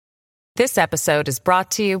This episode is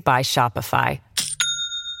brought to you by Shopify.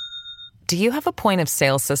 Do you have a point of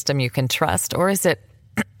sale system you can trust, or is it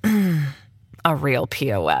a real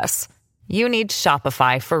POS? You need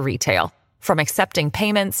Shopify for retail. From accepting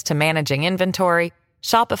payments to managing inventory,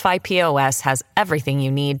 Shopify POS has everything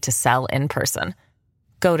you need to sell in person.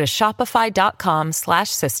 Go to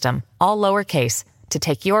shopify.com/system, all lowercase, to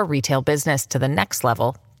take your retail business to the next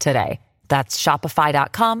level today. That's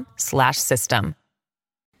shopify.com/system.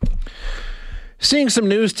 Seeing some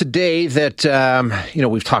news today that,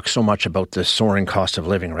 we've talked so much about the soaring cost of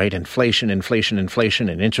living, right? Inflation, and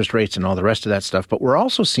interest rates and all the rest of that stuff. But we're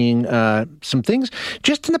also seeing some things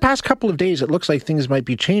just in the past couple of days. It looks like things might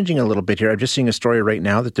be changing a little bit here. I'm just seeing a story right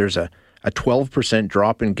now that there's a 12%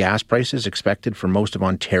 drop in gas prices expected for most of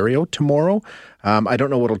Ontario tomorrow. I don't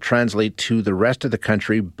know what it'll translate to the rest of the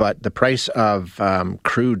country, but the price of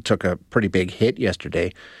crude took a pretty big hit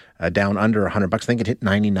yesterday. Down under $100. I think it hit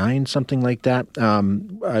 99, something like that.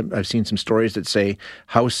 I've seen some stories that say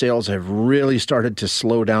house sales have really started to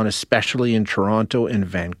slow down, especially in Toronto and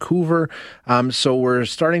Vancouver. So we're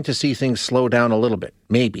starting to see things slow down a little bit,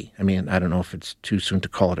 maybe. I mean, I don't know if it's too soon to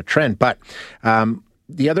call it a trend, but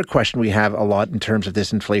the other question we have a lot in terms of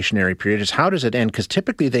this inflationary period is how does it end? Because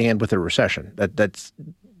typically they end with a recession. That's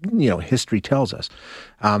history tells us.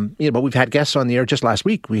 But we've had guests on the air just last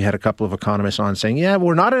week. We had a couple of economists on saying,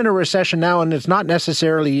 we're not in a recession now, and it's not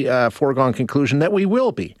necessarily a foregone conclusion that we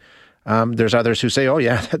will be. There's others who say,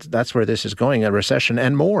 that's where this is going, a recession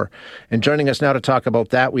and more. And joining us now to talk about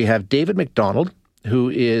that, we have David Macdonald, who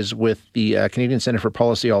is with the Canadian Centre for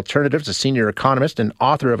Policy Alternatives, a senior economist and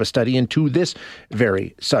author of a study into this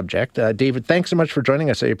very subject. David, thanks so much for joining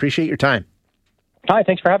us. I appreciate your time. Hi,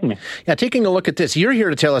 thanks for having me. Yeah, taking a look at this, you're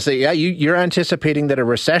here to tell us that, you're anticipating that a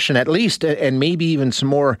recession, at least, and maybe even some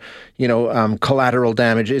more, collateral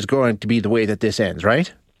damage is going to be the way that this ends,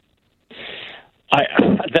 right?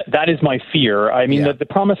 That is my fear. I mean, the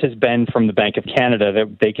promise has been from the Bank of Canada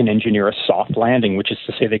that they can engineer a soft landing, which is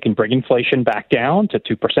to say they can bring inflation back down to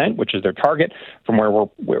 2%, which is their target from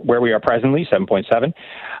where we are presently, 7.7,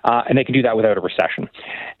 and they can do that without a recession.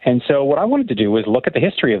 And so what I wanted to do was look at the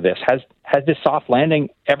history of this. Has this soft landing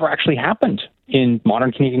ever actually happened in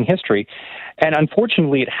modern Canadian history? And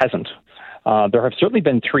unfortunately, it hasn't. There have certainly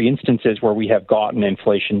been 3 instances where we have gotten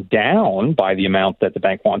inflation down by the amount that the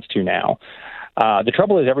bank wants to now. The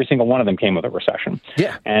trouble is every single one of them came with a recession.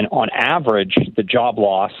 Yeah. And on average, the job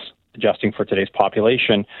loss, adjusting for today's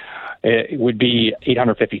population, it would be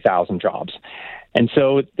 850,000 jobs. And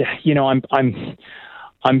so,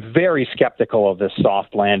 I'm very skeptical of this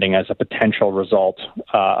soft landing as a potential result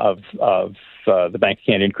of the Bank of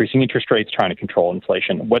Canada increasing interest rates, trying to control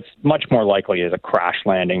inflation. What's much more likely is a crash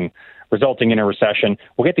landing resulting in a recession.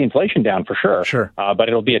 We'll get the inflation down for sure. But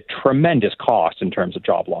it'll be a tremendous cost in terms of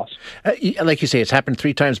job loss. Like you say, it's happened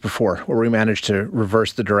 3 times before where we managed to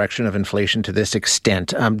reverse the direction of inflation to this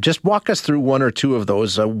extent. Just walk us through 1 or 2 of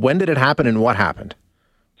those. When did it happen and what happened?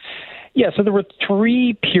 Yeah, so there were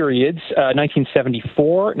 3 periods,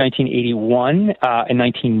 1974, 1981, and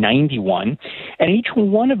 1991. And each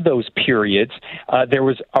one of those periods, there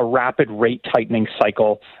was a rapid rate tightening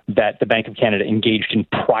cycle that the Bank of Canada engaged in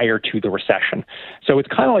prior to the recession. So it's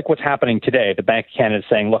kind of like what's happening today. The Bank of Canada is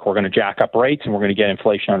saying, look, we're going to jack up rates and we're going to get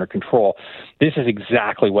inflation under control. This is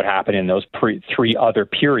exactly what happened in those 3 other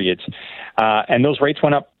periods. And those rates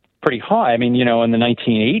went up pretty high. I mean, in the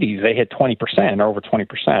 1980s, they hit 20% or over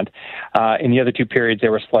 20%. In the other 2 periods, they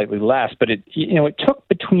were slightly less. But it took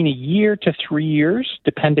between a year to 3 years,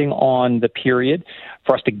 depending on the period,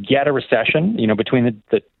 for us to get a recession, between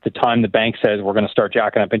the time the bank says we're going to start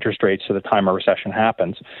jacking up interest rates to the time a recession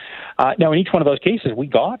happens. Now, in each one of those cases, we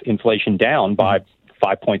got inflation down by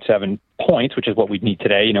 5.7 points, which is what we'd need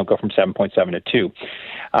today, go from 7.7 to 2.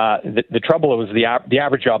 The trouble was the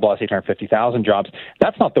average job loss, 850,000 jobs.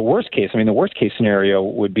 That's not the worst case. I mean, the worst case scenario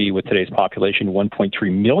would be with today's population,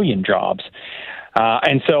 1.3 million jobs.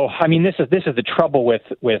 And so, I mean, this is the trouble with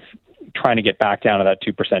trying to get back down to that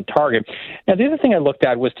 2% target. Now, the other thing I looked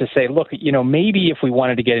at was to say, look, maybe if we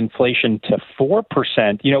wanted to get inflation to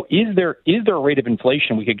 4%, is there a rate of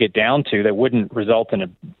inflation we could get down to that wouldn't result in a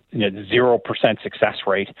 0% success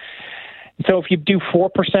rate? So if you do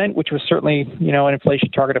 4%, which was certainly, an inflation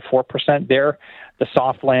target of 4%, there, the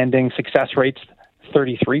soft landing success rate's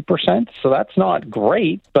 33%. So that's not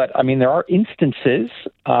great, but I mean, there are instances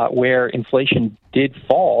where inflation did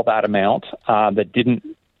fall that amount that didn't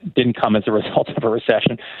come as a result of a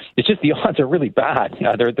recession. It's just the odds are really bad.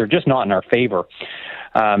 They're just not in our favor.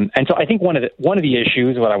 And so I think one of the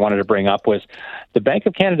issues, what I wanted to bring up, was the Bank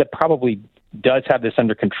of Canada probably does have this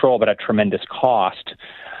under control, but at tremendous cost.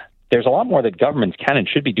 there's a lot more that governments can and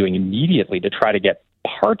should be doing immediately to try to get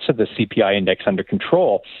parts of the CPI index under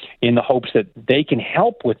control in the hopes that they can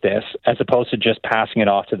help with this as opposed to just passing it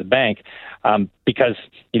off to the bank. Because,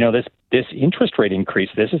 this interest rate increase,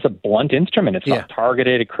 this is a blunt instrument. It's not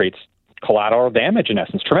targeted. It creates collateral damage, in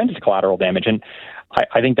essence, tremendous collateral damage. And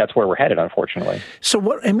I think that's where we're headed, unfortunately.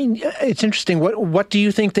 So it's interesting. What do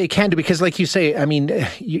you think they can do? Because like you say,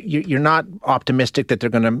 you're not optimistic that they're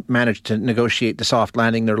going to manage to negotiate the soft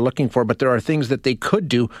landing they're looking for, but there are things that they could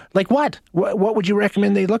do. Like what? What would you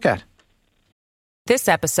recommend they look at? This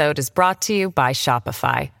episode is brought to you by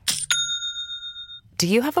Shopify. Do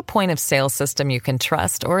you have a point of sale system you can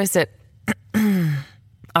trust, or is it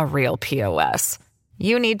a real POS?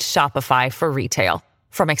 You need Shopify for retail.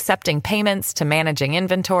 From accepting payments to managing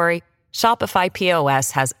inventory, Shopify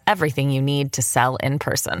POS has everything you need to sell in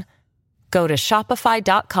person. Go to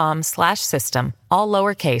shopify.com/system, all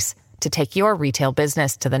lowercase, to take your retail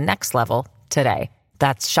business to the next level today.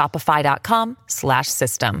 That's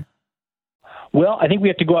shopify.com/system. Well, I think we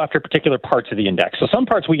have to go after particular parts of the index. So some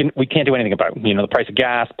parts we can't do anything about. The price of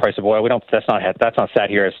gas, price of oil. That's not sat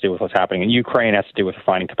here. It has to do with what's happening in Ukraine. It has to do with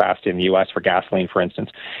refining capacity in the U.S. for gasoline, for instance.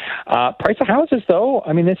 Price of houses, though.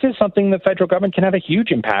 This is something the federal government can have a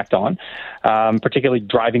huge impact on, particularly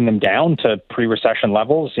driving them down to pre-recession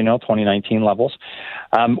levels. 2019 levels.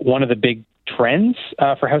 One of the big trends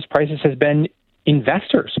for house prices has been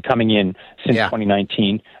investors coming in since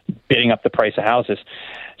 2019, bidding up the price of houses.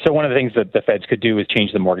 So one of the things that the feds could do is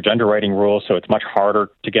change the mortgage underwriting rules, so it's much harder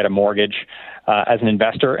to get a mortgage as an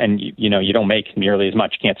investor, and you don't make nearly as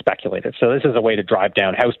much. You can't speculate it. So this is a way to drive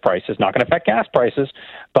down house prices. Not going to affect gas prices,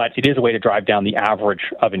 but it is a way to drive down the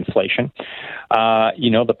average of inflation.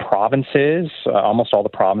 The provinces, almost all the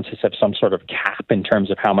provinces have some sort of cap in terms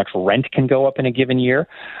of how much rent can go up in a given year.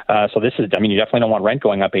 So this is, you definitely don't want rent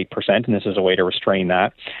going up 8%, and this is a way to restrain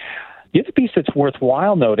that. The other piece that's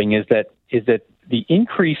worthwhile noting is that the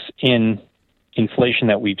increase in inflation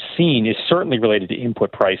that we've seen is certainly related to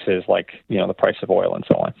input prices like, the price of oil and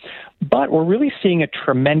so on. But we're really seeing a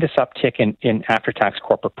tremendous uptick in after-tax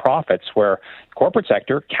corporate profits, where the corporate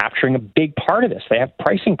sector capturing a big part of this. They have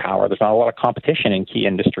pricing power. There's not a lot of competition in key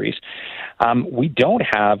industries. We don't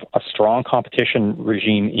have a strong competition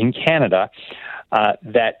regime in Canada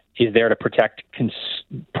that is there to protect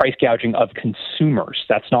price gouging of consumers.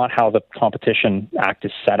 That's not how the Competition Act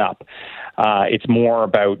is set up. It's more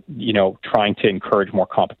about, trying to encourage more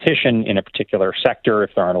competition in a particular sector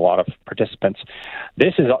if there aren't a lot of participants.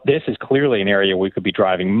 This is clearly an area we could be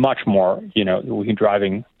driving much more,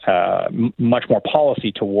 much more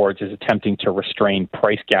policy towards, is attempting to restrain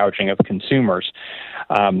price gouging of consumers.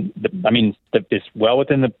 It's well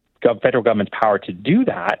within the federal government's power to do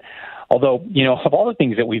that. Although, of all the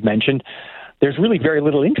things that we've mentioned, there's really very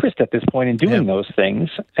little interest at this point in doing those things.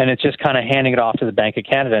 And it's just kind of handing it off to the Bank of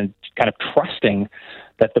Canada and kind of trusting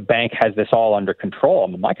that the bank has this all under control.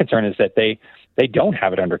 My concern is that they don't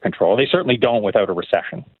have it under control. They certainly don't without a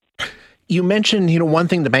recession. You mentioned, one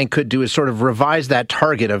thing the bank could do is sort of revise that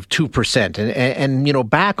target of 2% and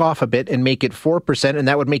back off a bit and make it 4%, and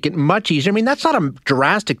that would make it much easier. That's not a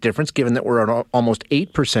drastic difference given that we're at almost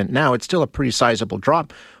 8% now. It's still a pretty sizable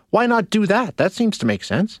drop. Why not do that? That seems to make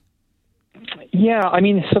sense. Yeah,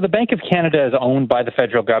 so the Bank of Canada is owned by the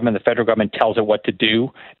federal government. The federal government tells it what to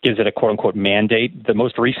do, gives it a quote-unquote mandate. The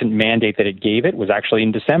most recent mandate that it gave it was actually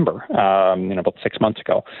in December, about 6 months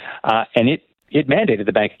ago. And it mandated,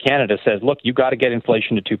 the Bank of Canada says, look, you got to get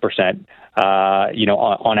inflation to 2%,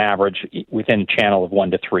 on average within a channel of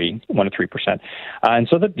 1 to 3%. And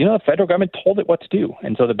so the federal government told it what to do.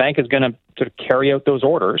 And so the bank is going to sort of carry out those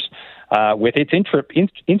orders with its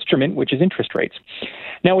instrument, which is interest rates.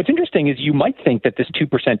 Now, what's interesting is you might think that this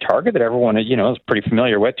 2% target that everyone, is pretty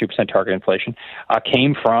familiar with, 2% target inflation,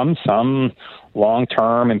 came from some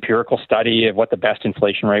long-term empirical study of what the best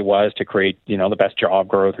inflation rate was to create, the best job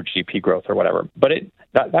growth or GDP growth or whatever. But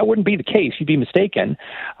that wouldn't be the case. You'd be mistaken.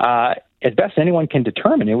 As best anyone can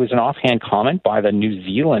determine, it was an offhand comment by the New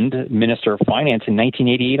Zealand Minister of Finance in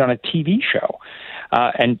 1988 on a TV show.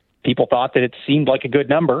 And people thought that it seemed like a good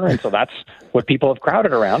number, and so that's what people have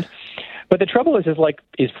crowded around. But the trouble is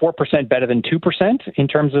 4% better than 2% in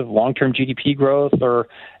terms of long-term GDP growth, or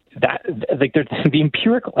that the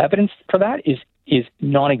empirical evidence for that is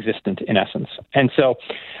non-existent in essence. And so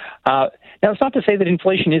now it's not to say that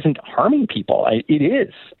inflation isn't harming people. It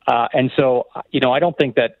is. And so, I don't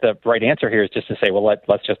think that the right answer here is just to say, well,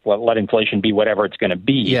 let's just let inflation be whatever it's going to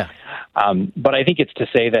be. Yeah. But I think it's to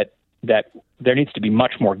say that there needs to be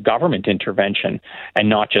much more government intervention and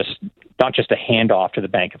not just not just a handoff to the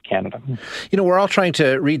Bank of Canada. We're all trying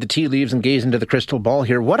to read the tea leaves and gaze into the crystal ball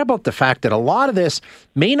here. What about the fact that a lot of this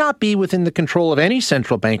may not be within the control of any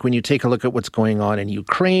central bank when you take a look at what's going on in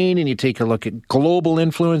Ukraine and you take a look at global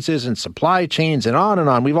influences and supply chains and on and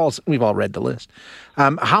on. We've all read the list.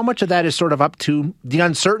 How much of that is sort of up to the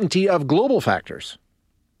uncertainty of global factors?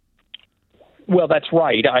 Well, that's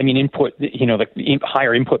right. I mean, the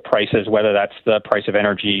higher input prices, whether that's the price of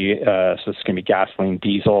energy, so it's going to be gasoline,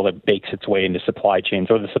 diesel that bakes its way into supply chains,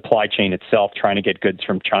 or the supply chain itself trying to get goods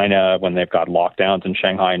from China when they've got lockdowns in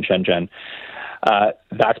Shanghai and Shenzhen.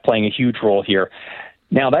 That's playing a huge role here.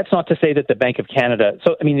 Now, that's not to say that the Bank of Canada.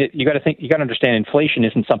 So, I mean, you got to understand inflation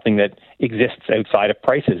isn't something that exists outside of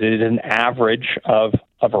prices. It is an average of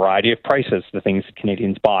a variety of prices, the things that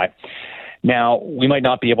Canadians buy. Now, we might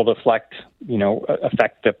not be able to affect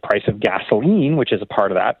the price of gasoline, which is a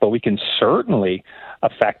part of that, but we can certainly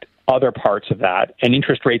affect other parts of that, and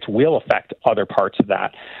interest rates will affect other parts of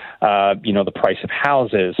that. The price of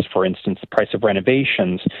houses, for instance, the price of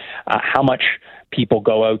renovations, how much people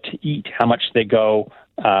go out to eat, how much they go,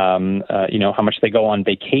 how much they go on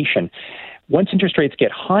vacation. Once interest rates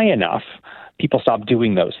get high enough, people stop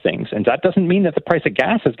doing those things. And that doesn't mean that the price of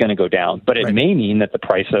gas is going to go down, but it may mean that the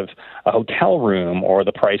price of a hotel room or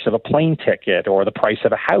the price of a plane ticket or the price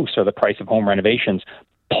of a house or the price of home renovations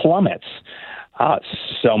plummets.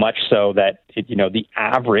 So much so that, the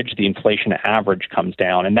inflation average comes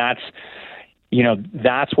down. And that's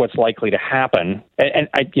what's likely to happen. And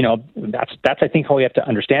that's I think how we have to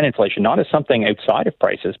understand inflation, not as something outside of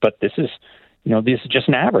prices, but this is just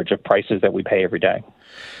an average of prices that we pay every day.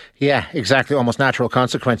 Yeah, exactly. Almost natural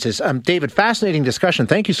consequences. David, fascinating discussion.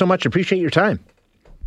 Thank you so much. Appreciate your time.